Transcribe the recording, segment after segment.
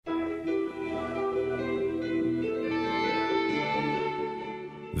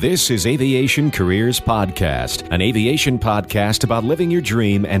This is Aviation Careers Podcast, an aviation podcast about living your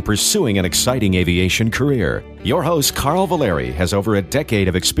dream and pursuing an exciting aviation career. Your host, Carl Valeri, has over a decade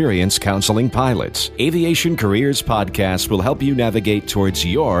of experience counseling pilots. Aviation Careers Podcast will help you navigate towards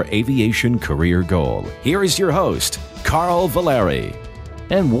your aviation career goal. Here is your host, Carl Valeri.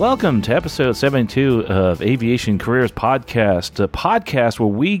 And welcome to episode 72 of Aviation Careers Podcast, a podcast where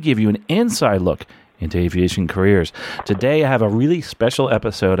we give you an inside look into aviation careers. Today I have a really special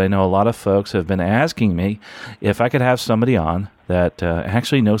episode. I know a lot of folks have been asking me if I could have somebody on that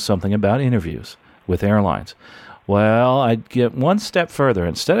actually knows something about interviews with airlines. Well, I'd get one step further.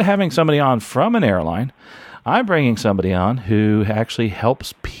 Instead of having somebody on from an airline, I'm bringing somebody on who actually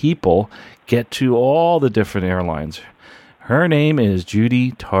helps people get to all the different airlines. Her name is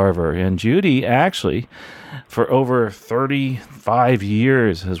Judy Tarver, and Judy actually, for over 35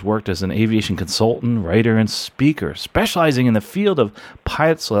 years, has worked as an aviation consultant, writer, and speaker, specializing in the field of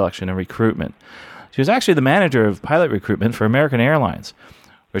pilot selection and recruitment. She was actually the manager of pilot recruitment for American Airlines,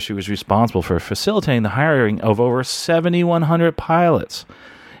 where she was responsible for facilitating the hiring of over 7,100 pilots.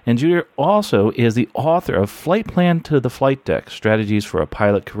 And Judy also is the author of Flight Plan to the Flight Deck, Strategies for a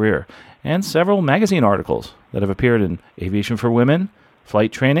Pilot Career, and several magazine articles that have appeared in Aviation for Women,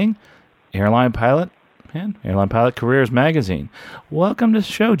 Flight Training, Airline Pilot, and Airline Pilot Careers magazine. Welcome to the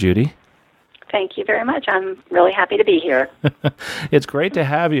show, Judy. Thank you very much. I'm really happy to be here. It's great to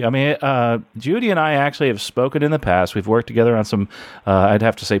have you. I mean, Judy and I actually have spoken in the past. We've worked together on some, I'd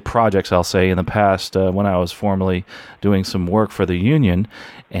have to say projects, I'll say, in the past when I was formerly doing some work for the union.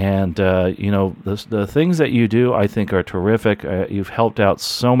 And, the things that you do, I think, are terrific. You've helped out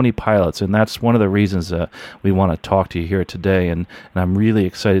so many pilots, and that's one of the reasons we want to talk to you here today. And I'm really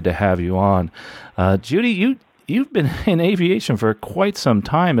excited to have you on. Judy, You've been in aviation for quite some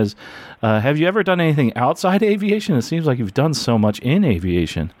time. Have you ever done anything outside aviation? It seems like you've done so much in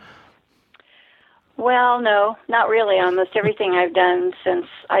aviation. Well, no, not really. Almost everything I've done since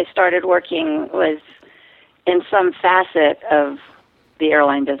I started working was in some facet of the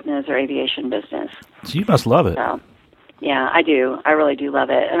airline business or aviation business. So you must love it. So, yeah, I do. I really do love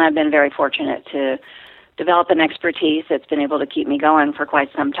it. And I've been very fortunate to develop an expertise that's been able to keep me going for quite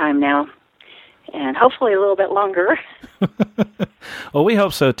some time now. And hopefully a little bit longer. Well, we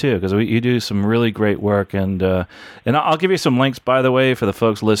hope so too, because you do some really great work, and I'll give you some links, by the way, for the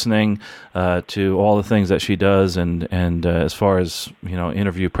folks listening to all the things that she does, and as far as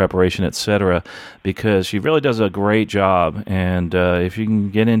interview preparation, etc. Because she really does a great job, and if you can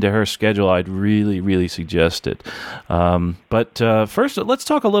get into her schedule, I'd really, really suggest it. But first, let's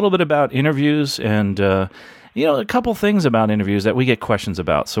talk a little bit about interviews and. A couple things about interviews that we get questions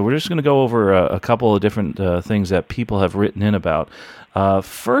about. So we're just going to go over a couple of different things that people have written in about.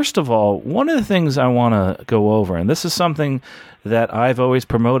 First of all, one of the things I want to go over, and this is something that I've always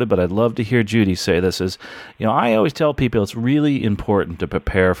promoted, but I'd love to hear Judy say this, is, I always tell people it's really important to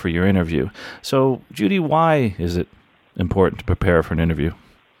prepare for your interview. So, Judy, why is it important to prepare for an interview?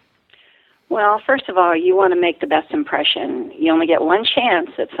 Well, first of all, you want to make the best impression. You only get one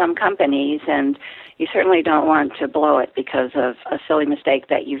chance at some companies, and you certainly don't want to blow it because of a silly mistake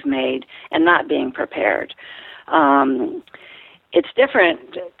that you've made and not being prepared. It's different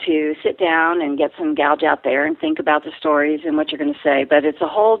to sit down and get some gouge out there and think about the stories and what you're going to say, but it's a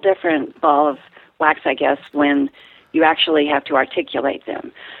whole different ball of wax, I guess, when you actually have to articulate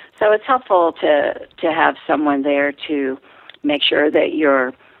them. So it's helpful to have someone there to make sure that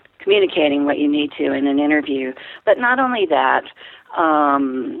you're communicating what you need to in an interview. But not only that,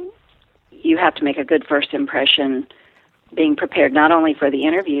 you have to make a good first impression, being prepared not only for the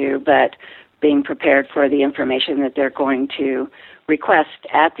interview, but being prepared for the information that they're going to request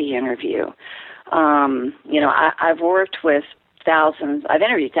at the interview. I've worked with I've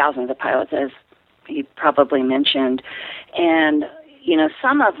interviewed thousands of pilots, as you probably mentioned, and,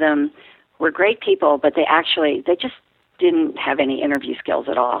 some of them were great people, but they just didn't have any interview skills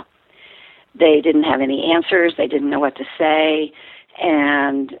at all. They didn't have any answers. They didn't know what to say.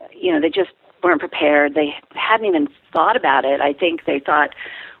 And, they just weren't prepared. They hadn't even thought about it. I think they thought,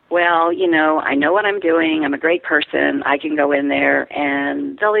 well, I know what I'm doing. I'm a great person. I can go in there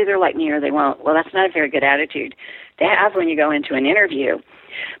and they'll either like me or they won't. Well, that's not a very good attitude to have when you go into an interview.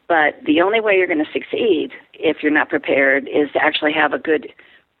 But the only way you're going to succeed if you're not prepared is to actually have a good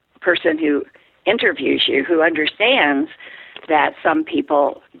person who interviews you, who understands that some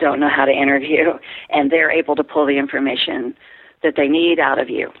people don't know how to interview and they're able to pull the information that they need out of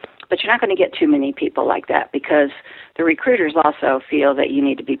you. But you're not going to get too many people like that because the recruiters also feel that you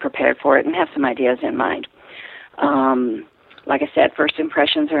need to be prepared for it and have some ideas in mind. Like I said, first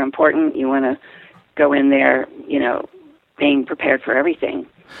impressions are important. You want to go in there, being prepared for everything.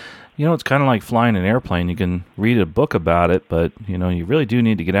 it's kind of like flying an airplane. You can read a book about it, but, you really do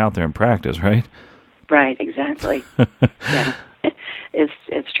need to get out there and practice, right? Right, exactly. Yeah,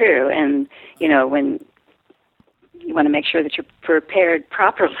 it's true. And, when you want to make sure that you're prepared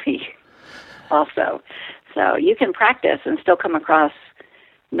properly also. So you can practice and still come across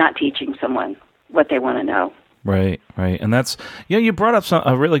not teaching someone what they want to know. Right. And that's, you brought up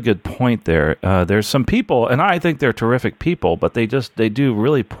a really good point there. There's some people, and I think they're terrific people, but they do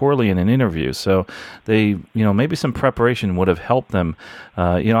really poorly in an interview. So they, maybe some preparation would have helped them.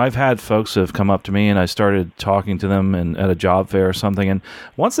 I've had folks who have come up to me and I started talking to them at a job fair or something. And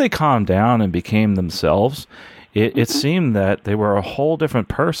once they calmed down and became themselves, it seemed that they were a whole different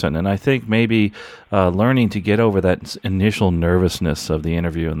person. And I think maybe learning to get over that initial nervousness of the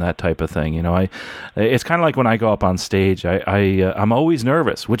interview and that type of thing. It's kind of like when I go up on stage, I'm always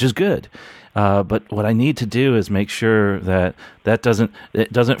nervous, which is good. But what I need to do is make sure that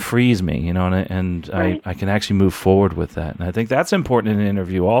it doesn't freeze me, and right. I can actually move forward with that. And I think that's important in an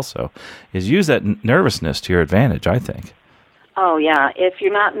interview also, is use that nervousness to your advantage, I think. Oh, yeah. If you're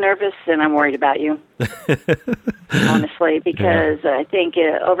not nervous, then I'm worried about you, honestly, because I think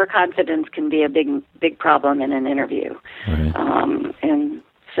overconfidence can be a big problem in an interview. Right. And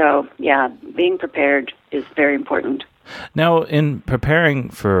so, yeah, being prepared is very important. Now, in preparing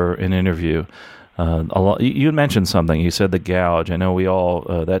for an interview, you mentioned something. You said the gouge. I know we all,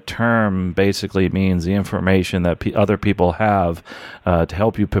 that term basically means the information that other people have to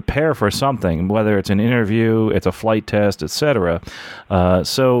help you prepare for something, whether it's an interview, it's a flight test, etc.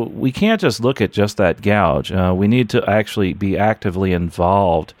 So we can't just look at just that gouge. We need to actually be actively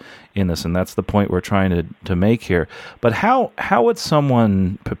involved in this, and that's the point we're trying to make here. But how would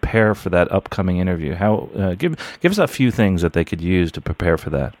someone prepare for that upcoming interview? Give us a few things that they could use to prepare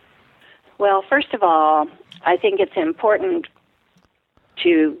for that. Well, first of all, I think it's important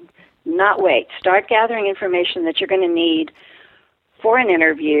to not wait. Start gathering information that you're going to need for an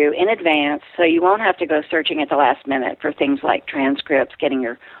interview in advance, so you won't have to go searching at the last minute for things like transcripts, getting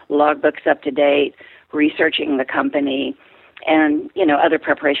your logbooks up to date, researching the company, and, other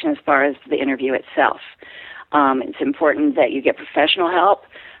preparation as far as the interview itself. It's important that you get professional help.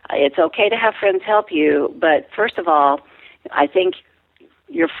 It's okay to have friends help you, but first of all, I think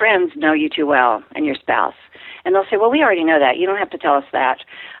your friends know you too well, and your spouse. And they'll say, well, we already know that. You don't have to tell us that.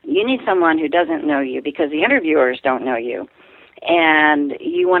 You need someone who doesn't know you, because the interviewers don't know you. And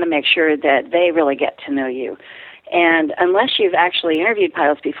you want to make sure that they really get to know you. And unless you've actually interviewed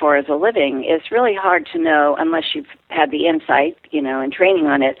pilots before as a living, it's really hard to know, unless you've had the insight, and training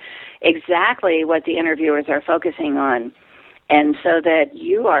on it, exactly what the interviewers are focusing on. And so that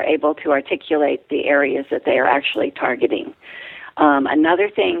you are able to articulate the areas that they are actually targeting. Another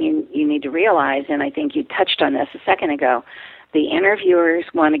thing you need to realize, and I think you touched on this a second ago, the interviewers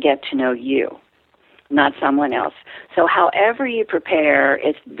want to get to know you, not someone else. So however you prepare,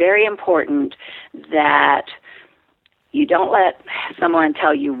 it's very important that you don't let someone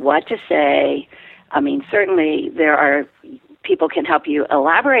tell you what to say. I mean, certainly people can help you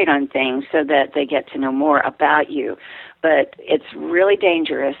elaborate on things so that they get to know more about you. But it's really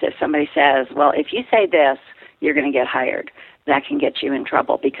dangerous if somebody says, well, if you say this, you're going to get hired. That can get you in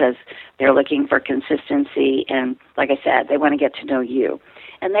trouble, because they're looking for consistency, and like I said, they want to get to know you.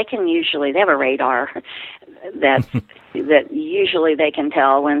 And they have a radar that usually they can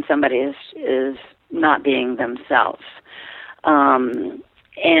tell when somebody is not being themselves.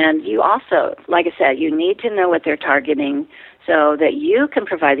 And you also, like I said, you need to know what they're targeting so that you can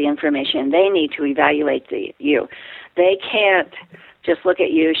provide the information they need to evaluate you. They can't just look at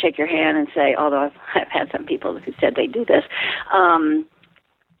you, shake your hand, and say, although I've had some people who said they do this,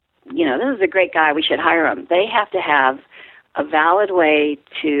 this is a great guy, we should hire him. They have to have a valid way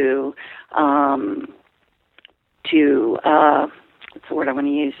to what's the word I want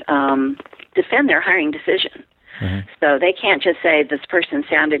to use, defend their hiring decision. Mm-hmm. So they can't just say this person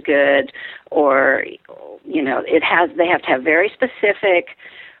sounded good, or, they have to have very specific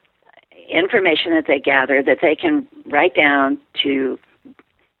information that they gather that they can write down to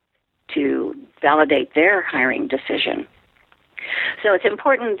validate their hiring decision. So it's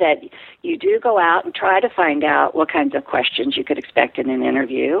important that you do go out and try to find out what kinds of questions you could expect in an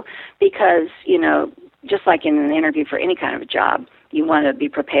interview, because, just like in an interview for any kind of a job, you want to be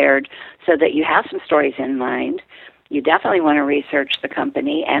prepared so that you have some stories in mind. You definitely want to research the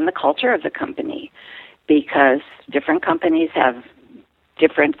company and the culture of the company, because different companies have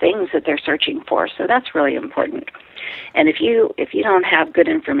different things that they're searching for. So that's really important. And if you don't have good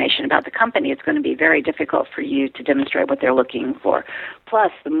information about the company, it's going to be very difficult for you to demonstrate what they're looking for.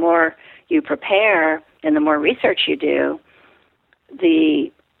 Plus, the more you prepare and the more research you do,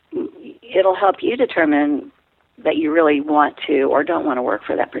 the it'll help you determine that you really want to or don't want to work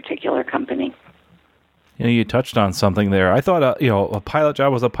for that particular company. You touched on something there. I thought, a pilot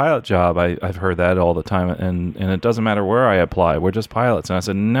job was a pilot job. I've heard that all the time, and it doesn't matter where I apply. We're just pilots. And I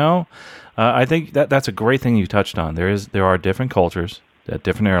said, no. I think that's a great thing you touched on. There are different cultures at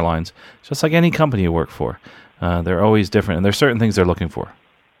different airlines, just like any company you work for. They're always different, and there's certain things they're looking for.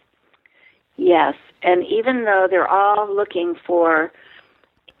 Yes, and even though they're all looking for,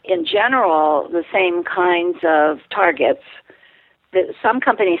 in general, the same kinds of targets, some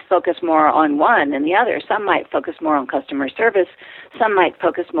companies focus more on one than the other. Some might focus more on customer service. Some might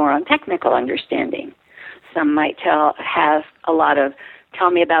focus more on technical understanding. Some might have a lot of tell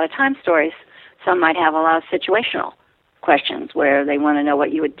me about a time stories. Some might have a lot of situational questions where they want to know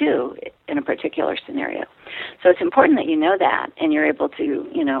what you would do in a particular scenario. So it's important that you know that and you're able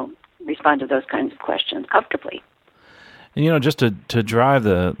to, respond to those kinds of questions comfortably. And, just to drive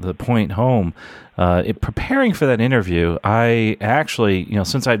the point home, preparing for that interview, I actually,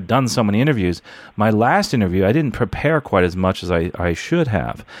 since I've done so many interviews, my last interview, I didn't prepare quite as much as I should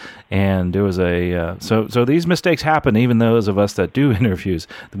have. And there was so these mistakes happen, even those of us that do interviews.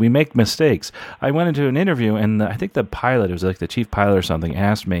 We make mistakes. I went into an interview, and I think the pilot, it was like the chief pilot or something,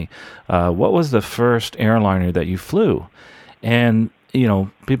 asked me, what was the first airliner that you flew? And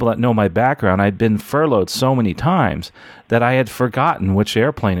people that know my background, I'd been furloughed so many times that I had forgotten which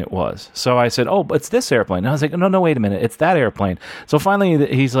airplane it was. So I said, oh, it's this airplane. And I was like, no, wait a minute. It's that airplane. So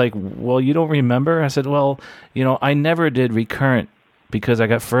finally, he's like, well, you don't remember? I said, well, I never did recurrent because I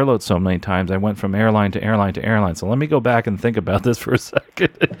got furloughed so many times. I went from airline to airline to airline. So let me go back and think about this for a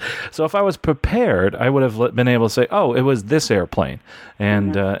second. So if I was prepared, I would have been able to say, oh, it was this airplane.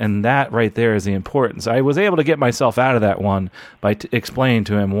 And and that right there is the importance. I was able to get myself out of that one by explaining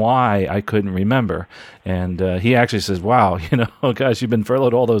to him why I couldn't remember. And he actually says, wow, gosh, you've been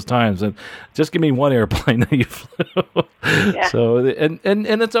furloughed all those times. And just give me one airplane that you flew. Yeah. So, and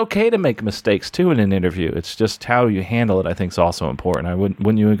it's okay to make mistakes, too, in an interview. It's just how you handle it, I think, is also important.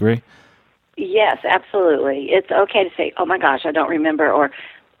 Wouldn't you agree? Yes, absolutely. It's okay to say, oh, my gosh, I don't remember, or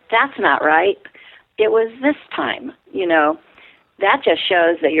that's not right. It was this time, That just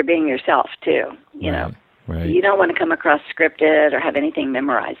shows that you're being yourself, too, Right. You don't want to come across scripted or have anything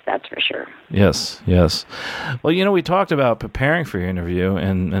memorized, that's for sure. Yes. Well, we talked about preparing for your interview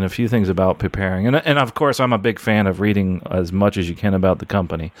and a few things about preparing. And of course, I'm a big fan of reading as much as you can about the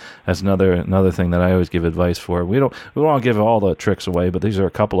company. That's another thing that I always give advice for. We don't want to give all the tricks away, but these are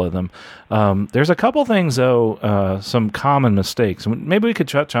a couple of them. There's a couple things, though, some common mistakes. Maybe we could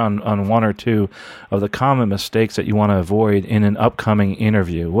touch on one or two of the common mistakes that you want to avoid in an upcoming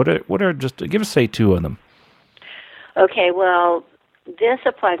interview. What are just give us, say, two of them. Okay, well, this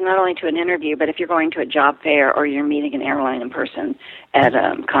applies not only to an interview, but if you're going to a job fair or you're meeting an airline in person at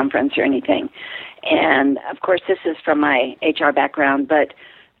a conference or anything. And, of course, this is from my HR background, but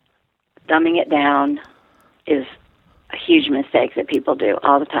dumbing it down is a huge mistake that people do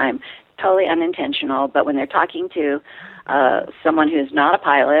all the time. Totally unintentional, but when they're talking to someone who's not a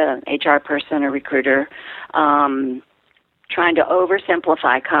pilot, an HR person, a recruiter, trying to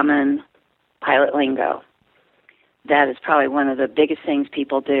oversimplify common pilot lingo. That is probably one of the biggest things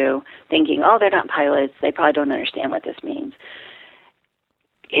people do, thinking, oh, they're not pilots, they probably don't understand what this means.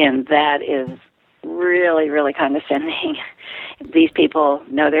 And that is really, really condescending. These people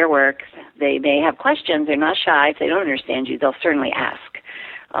know their work. They may have questions. They're not shy. If they don't understand you, they'll certainly ask.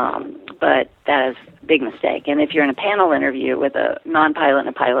 But that is a big mistake. And if you're in a panel interview with a non-pilot and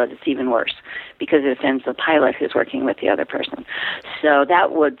a pilot, it's even worse because it offends the pilot who's working with the other person. So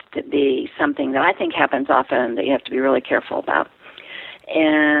that would be something that I think happens often that you have to be really careful about.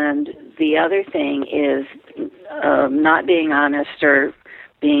 And the other thing is not being honest or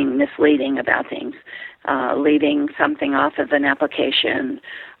being misleading about things, leaving something off of an application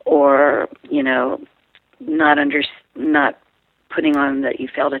or, not putting on that you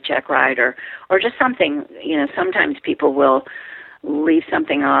failed a check right or just something, sometimes people will leave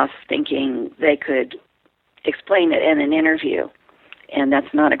something off thinking they could explain it in an interview, and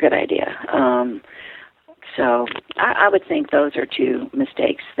that's not a good idea. So I would think those are two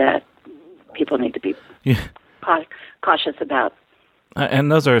mistakes that people need to be cautious about.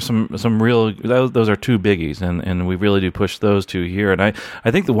 And those are some real, those are two biggies, and we really do push those two here. And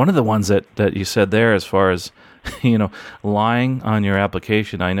I think one of the ones that you said there as far as, lying on your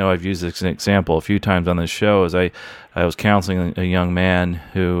application, I know I've used this as an example a few times on this show, as I was counseling a young man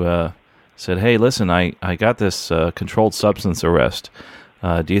who said, hey, listen, I got this controlled substance arrest.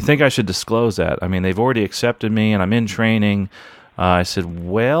 Do you think I should disclose that? I mean, they've already accepted me and I'm in training. I said,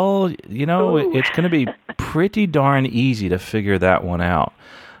 well, it's going to be pretty darn easy to figure that one out.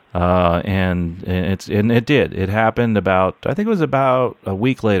 And it did. It happened about, I think it was about a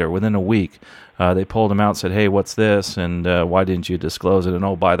week later, within a week. They pulled him out and said, "Hey, what's this? And why didn't you disclose it? And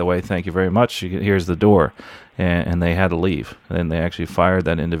oh, by the way, thank you very much. Here's the door." And they had to leave. And they actually fired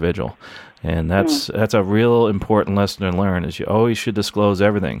that individual. And that's a real important lesson to learn, is you always should disclose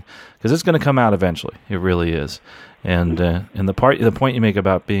everything, because it's going to come out eventually. It really is. And the point you make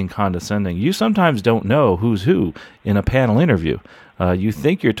about being condescending, you sometimes don't know who's who in a panel interview. You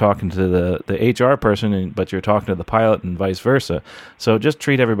think you're talking to the HR person, but you're talking to the pilot and vice versa. So just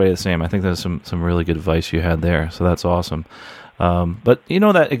treat everybody the same. I think there's some really good advice you had there. So that's awesome. But you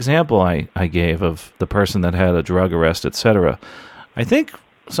know, that example I gave of the person that had a drug arrest, etc., I think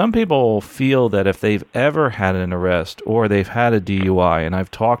some people feel that if they've ever had an arrest or they've had a DUI, and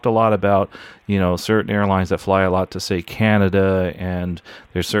I've talked a lot about, you know, certain airlines that fly a lot to, say, Canada, and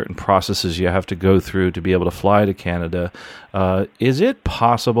there's certain processes you have to go through to be able to fly to Canada. Is it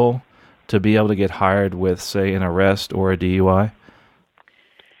possible to be able to get hired with, say, an arrest or a DUI?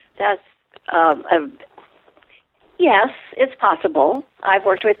 That's yes, it's possible. I've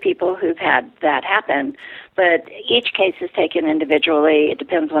worked with people who've had that happen, but each case is taken individually. It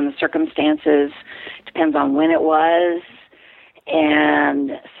depends on the circumstances, depends on when it was,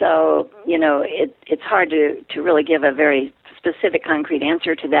 and so, you know, it's hard to really give a very specific, concrete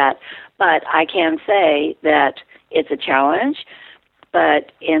answer to that, but I can say that it's a challenge,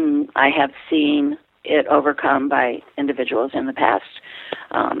 but I have seen it overcome by individuals in the past.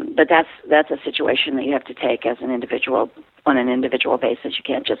 But that's a situation that you have to take as an individual, on an individual basis. You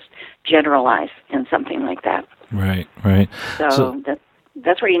can't just generalize in something like that. Right. So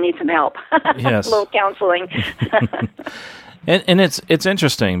that's where you need some help. Yes. A little counseling. And it's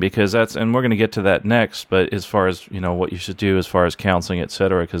interesting because and we're going to get to that next, but as far as, you know, what you should do as far as counseling, et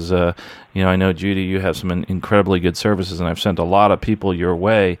cetera, because, you know, I know, Judy, you have some incredibly good services, and I've sent a lot of people your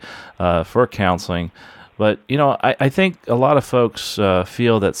way for counseling. But, you know, I think a lot of folks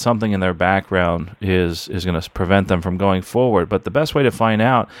feel that something in their background is going to prevent them from going forward. But the best way to find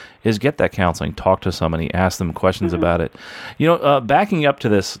out is get that counseling, talk to somebody, ask them questions about it. You know, backing up to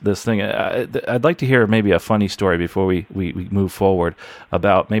this thing, I'd like to hear maybe a funny story before we move forward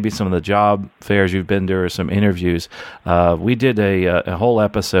about maybe some of the job fairs you've been to or some interviews. We did a whole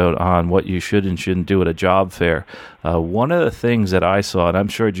episode on what you should and shouldn't do at a job fair. One of the things that I saw, and I'm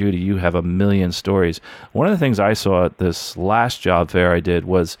sure, Judy, you have a million stories. One of the things I saw at this last job fair I did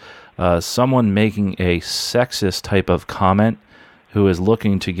was someone making a sexist type of comment who is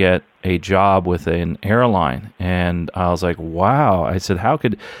looking to get a job with an airline. And I was like, wow. I said, how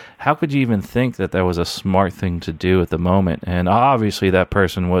could you even think that was a smart thing to do at the moment? And obviously that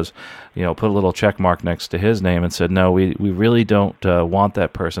person was, you know, put a little check mark next to his name and said, no, we really don't want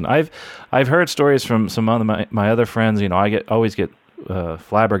that person. I've heard stories from some of my other friends. You know, I always get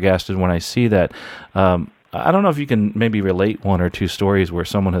flabbergasted when I see that. I don't know if you can maybe relate one or two stories where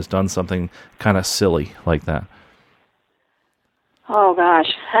someone has done something kind of silly like that. Oh,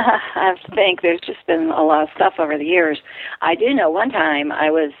 gosh. I have to think. There's just been a lot of stuff over the years. I do know one time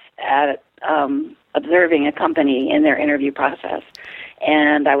I was at observing a company in their interview process,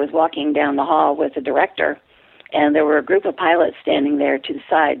 and I was walking down the hall with the director, and there were a group of pilots standing there to the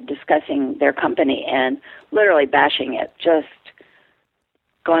side discussing their company and literally bashing it, just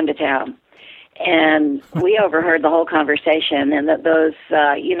going to town. And we overheard the whole conversation, and that those,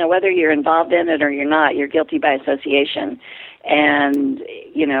 you know, whether you're involved in it or you're not, you're guilty by association. And,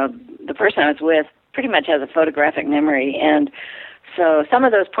 you know, the person I was with pretty much has a photographic memory. And so some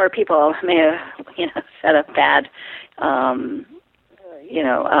of those poor people may have, you know, said a bad,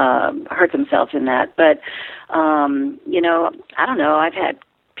 hurt themselves in that. But, you know, I don't know. I've had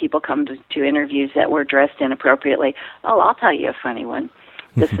people come to interviews that were dressed inappropriately. Oh, I'll tell you a funny one.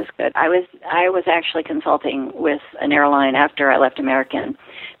 This is good. I was actually consulting with an airline after I left American,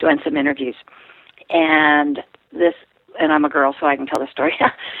 doing some interviews. And I'm a girl, so I can tell the story.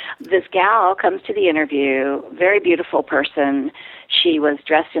 This gal comes to the interview, very beautiful person. She was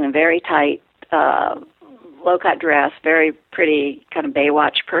dressed in a very tight, low-cut dress, very pretty, kind of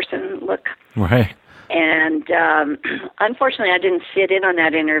Baywatch person look. Right. And unfortunately, I didn't sit in on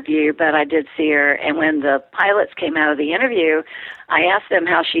that interview, but I did see her. And when the pilots came out of the interview, I asked them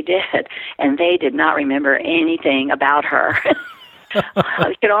how she did, and they did not remember anything about her.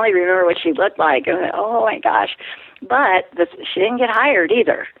 I could only remember what she looked like. Oh, my gosh. But she didn't get hired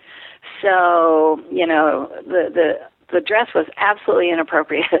either. So, you know, the dress was absolutely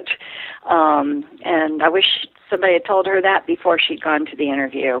inappropriate. And I wish somebody had told her that before she'd gone to the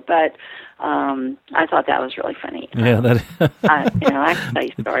interview. But I thought that was really funny. Yeah, I can tell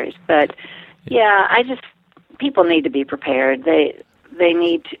you stories. But, yeah, people need to be prepared. They they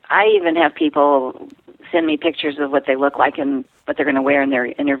need to, I even have people send me pictures of what they look like and what they're going to wear in their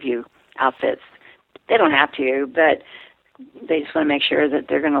interview outfits. They don't have to, but they just want to make sure that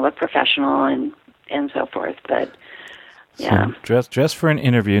they're going to look professional and so forth. But yeah, so dress for an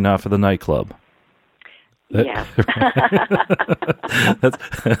interview, not for the nightclub. Yeah.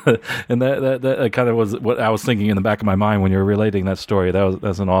 And that kind of was what I was thinking in the back of my mind when you were relating that story.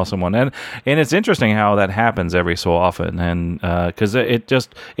 That's an awesome one, and it's interesting how that happens every so often, and because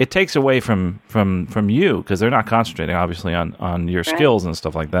it takes away from you, because they're not concentrating obviously on your skills and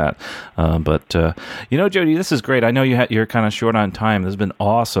stuff like that. But Jody, this is great. I know you're kind of short on time. This has been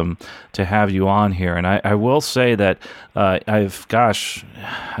awesome to have you on here, and I will say that I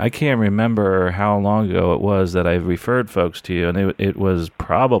can't remember how long ago it was that I referred folks to you, and it was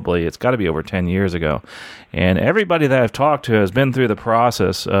probably, it's got to be over 10 years ago. And everybody that I've talked to has been through the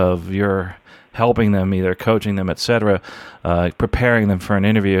process of your helping them, either coaching them, etc., preparing them for an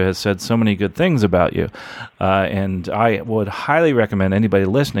interview, has said so many good things about you. And I would highly recommend anybody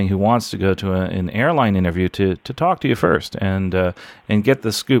listening who wants to go to an airline interview to talk to you first and get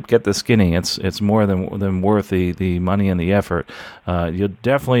the scoop, get the skinny. It's more than worth the money and the effort.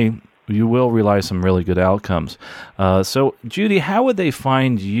 You will realize some really good outcomes. So, Judy, how would they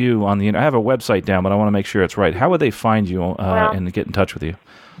find you on the internet? I have a website down, but I want to make sure it's right. How would they find you and get in touch with you?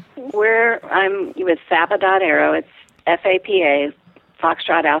 I'm with FAPA.aero. It's FAPA,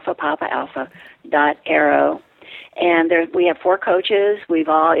 Foxtrot Alpha Papa Alpha .aero. And we have 4 coaches. We've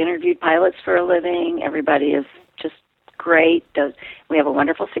all interviewed pilots for a living. Everybody is just great. We have a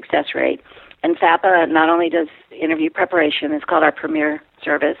wonderful success rate. And FAPA not only does interview preparation, it's called our premier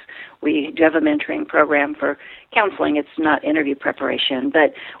service. We do have a mentoring program for counseling. It's not interview preparation.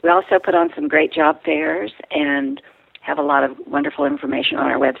 But we also put on some great job fairs and have a lot of wonderful information on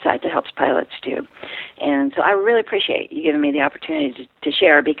our website that helps pilots too. And so I really appreciate you giving me the opportunity to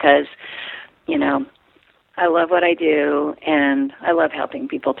share, because, I love what I do, and I love helping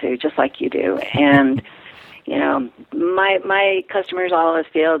people too, just like you do. And my customers, all of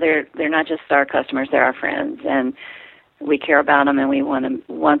us feel they're not just our customers, they're our friends, and we care about them, and we want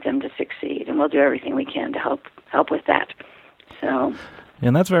them to succeed, and we'll do everything we can to help with that. So.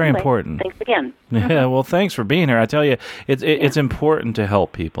 And that's very important. Thanks again. Yeah, well, thanks for being here. I tell you, it's important to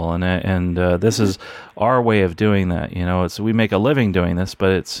help people, and this is our way of doing that. We make a living doing this,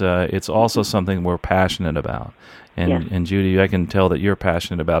 but it's also something we're passionate about. And Judy, I can tell that you're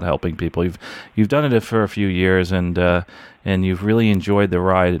passionate about helping people. You've done it for a few years, and you've really enjoyed the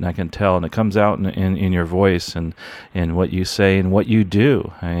ride, and I can tell, and it comes out in your voice and in what you say and what you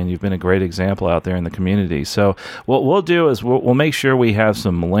do. And you've been a great example out there in the community. So what we'll do is we'll make sure we have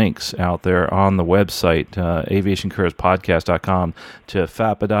some links out there on the website, aviationcareerspodcast.com, to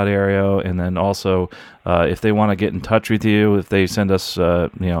FAPA.aero, and then also if they want to get in touch with you, if they send us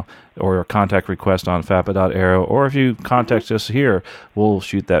or a contact request on FAPA.aero, or if you contact us here, we'll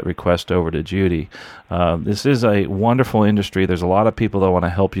shoot that request over to Judy. This is a wonderful industry. There's a lot of people that want to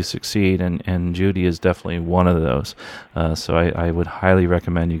help you succeed, and Judy is definitely one of those. So I would highly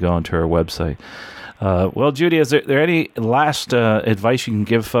recommend you go onto her website. Well, Judy, is there any last advice you can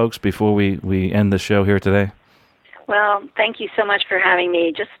give folks before we end the show here today? Well, thank you so much for having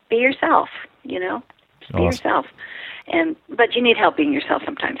me. Just be yourself, Just be yourself. But you need help being yourself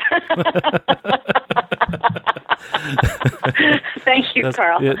sometimes. Thank you,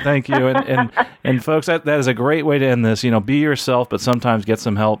 Carl. Yeah, thank you. And folks, that is a great way to end this. Be yourself, but sometimes get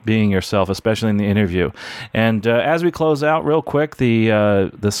some help being yourself, especially in the interview. And as we close out real quick,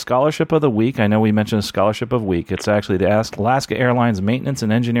 the Scholarship of the Week, I know we mentioned a Scholarship of the Week. It's actually the Alaska Airlines Maintenance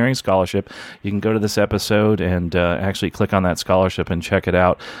and Engineering Scholarship. You can go to this episode and actually click on that scholarship and check it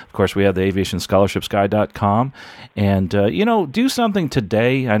out. Of course, we have the aviationscholarshipsguide.com. And, do something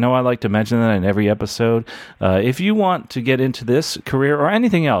today. I know I like to mention that in every episode. If you want to get into this career or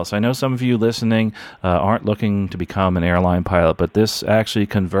anything else, I know some of you listening aren't looking to become an airline pilot, but this actually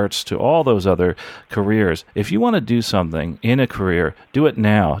converts to all those other careers. If you want to do something in a career, do it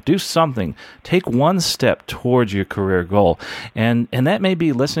now. Do something. Take one step towards your career goal. And that may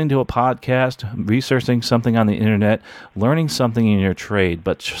be listening to a podcast, researching something on the internet, learning something in your trade,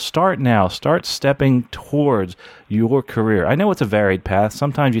 but start now. Start stepping towards your career. I know it's a varied path.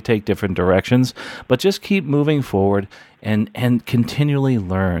 Sometimes you take different directions, but just keep moving forward and continually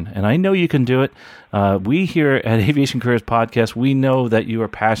learn. And I know you can do it. We here at Aviation Careers Podcast, we know that you are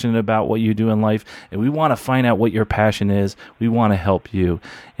passionate about what you do in life, and we want to find out what your passion is. We want to help you.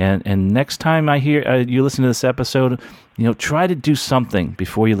 And next time I hear you listen to this episode, try to do something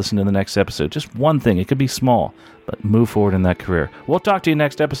before you listen to the next episode. Just one thing. It could be small, but move forward in that career. We'll talk to you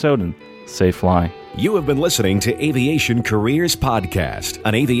next episode, and Safe flying. You have been listening to Aviation Careers Podcast,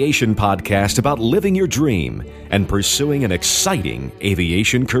 an aviation podcast about living your dream and pursuing an exciting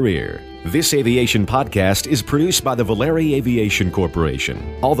aviation career. This aviation podcast is produced by the Valeri Aviation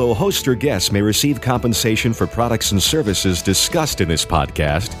Corporation. Although host or guests may receive compensation for products and services discussed in this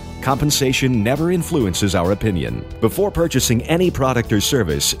podcast, compensation never influences our opinion. Before purchasing any product or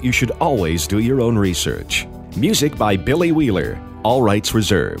service, you should always do your own research. Music by Billy Wheeler. All rights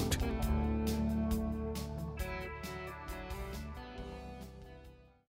reserved.